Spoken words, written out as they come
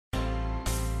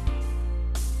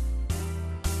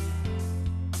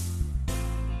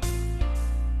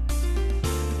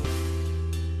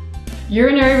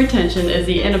Urinary retention is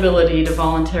the inability to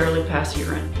voluntarily pass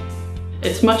urine.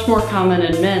 It's much more common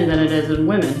in men than it is in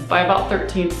women, by about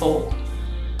 13-fold.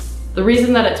 The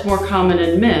reason that it's more common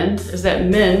in men is that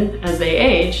men, as they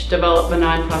age, develop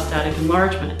benign prostatic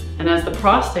enlargement. And as the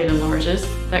prostate enlarges,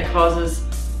 that causes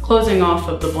closing off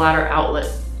of the bladder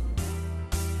outlet.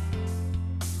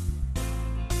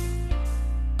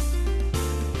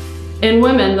 In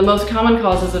women, the most common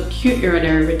causes of acute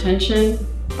urinary retention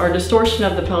are distortion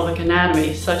of the pelvic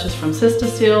anatomy, such as from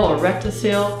cystocele or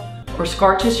rectocele, or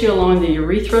scar tissue along the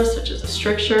urethra, such as a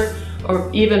stricture, or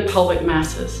even pelvic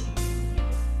masses.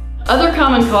 Other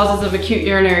common causes of acute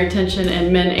urinary retention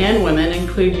in men and women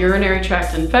include urinary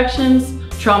tract infections,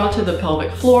 trauma to the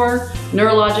pelvic floor,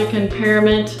 neurologic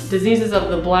impairment, diseases of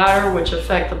the bladder which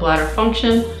affect the bladder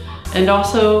function, and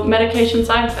also medication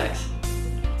side effects.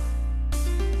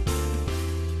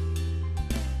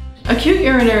 Acute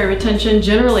urinary retention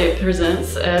generally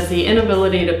presents as the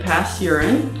inability to pass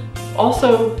urine,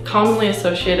 also commonly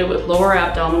associated with lower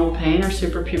abdominal pain or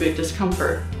suprapubic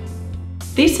discomfort.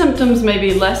 These symptoms may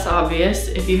be less obvious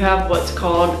if you have what's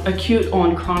called acute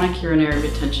on chronic urinary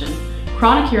retention.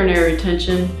 Chronic urinary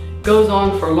retention goes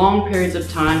on for long periods of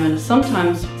time and is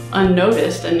sometimes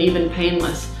unnoticed and even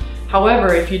painless.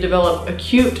 However, if you develop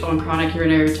acute on chronic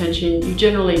urinary retention, you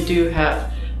generally do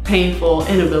have painful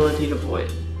inability to void.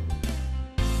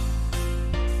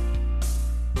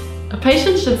 A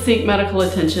patient should seek medical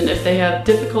attention if they have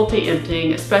difficulty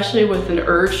emptying, especially with an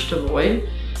urge to void,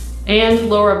 and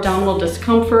lower abdominal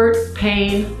discomfort,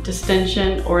 pain,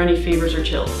 distension, or any fevers or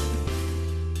chills.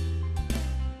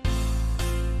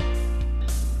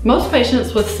 Most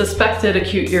patients with suspected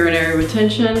acute urinary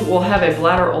retention will have a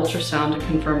bladder ultrasound to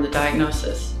confirm the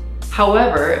diagnosis.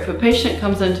 However, if a patient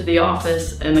comes into the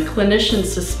office and the clinician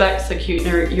suspects acute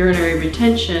urinary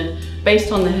retention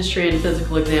based on the history and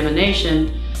physical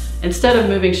examination, instead of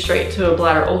moving straight to a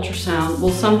bladder ultrasound, we'll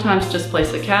sometimes just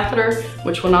place a catheter,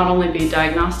 which will not only be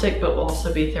diagnostic, but will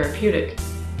also be therapeutic.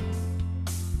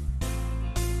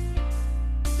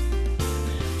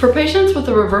 For patients with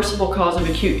a reversible cause of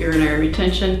acute urinary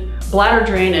retention, bladder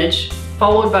drainage,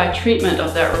 followed by treatment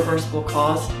of that reversible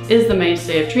cause, is the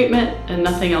mainstay of treatment, and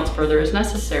nothing else further is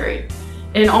necessary.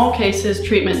 In all cases,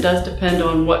 treatment does depend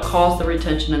on what caused the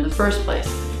retention in the first place.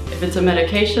 If it's a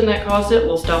medication that caused it,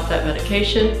 we'll stop that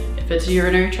medication. If it's a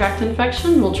urinary tract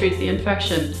infection, we'll treat the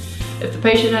infection. If the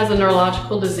patient has a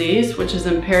neurological disease, which is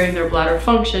impairing their bladder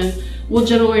function, we'll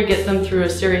generally get them through a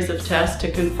series of tests to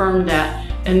confirm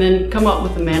that and then come up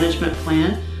with a management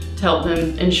plan to help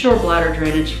them ensure bladder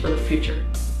drainage for the future.